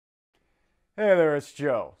Hey there, it's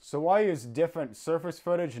Joe. So why use different surface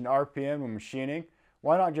footage and RPM when machining?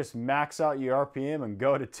 Why not just max out your RPM and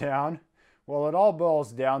go to town? Well, it all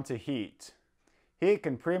boils down to heat. Heat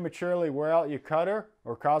can prematurely wear out your cutter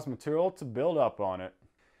or cause material to build up on it.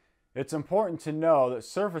 It's important to know that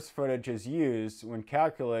surface footage is used when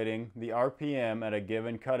calculating the RPM at a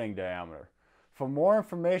given cutting diameter. For more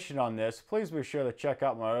information on this, please be sure to check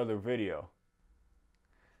out my other video.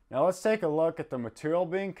 Now let's take a look at the material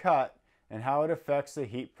being cut and how it affects the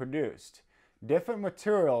heat produced. Different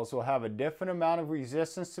materials will have a different amount of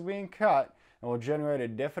resistance to being cut and will generate a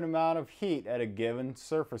different amount of heat at a given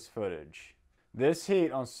surface footage. This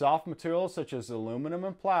heat on soft materials such as aluminum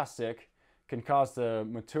and plastic can cause the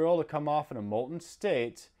material to come off in a molten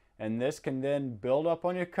state, and this can then build up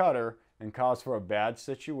on your cutter and cause for a bad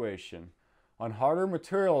situation. On harder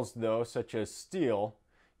materials though, such as steel,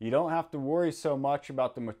 you don't have to worry so much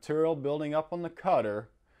about the material building up on the cutter,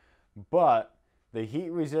 but the heat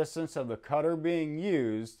resistance of the cutter being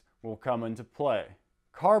used will come into play.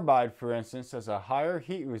 Carbide, for instance, has a higher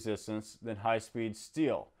heat resistance than high-speed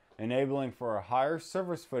steel, enabling for a higher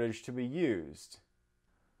surface footage to be used.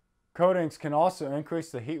 Coatings can also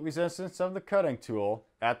increase the heat resistance of the cutting tool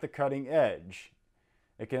at the cutting edge.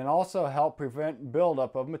 It can also help prevent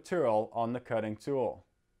buildup of material on the cutting tool.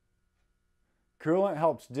 Coolant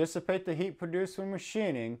helps dissipate the heat produced when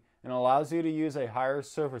machining and allows you to use a higher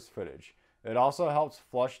surface footage. It also helps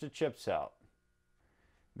flush the chips out.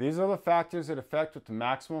 These are the factors that affect what the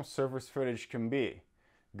maximum surface footage can be.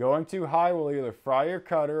 Going too high will either fry your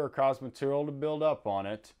cutter or cause material to build up on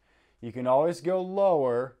it. You can always go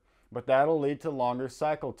lower, but that'll lead to longer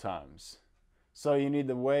cycle times. So you need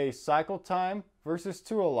to weigh cycle time versus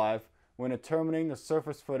tool life when determining the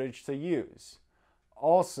surface footage to use.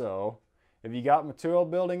 Also, if you got material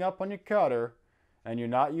building up on your cutter and you're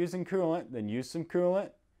not using coolant, then use some coolant.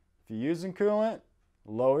 If you're using coolant,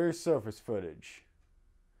 lower your surface footage.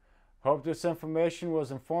 Hope this information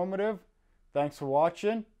was informative. Thanks for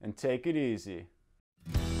watching and take it easy.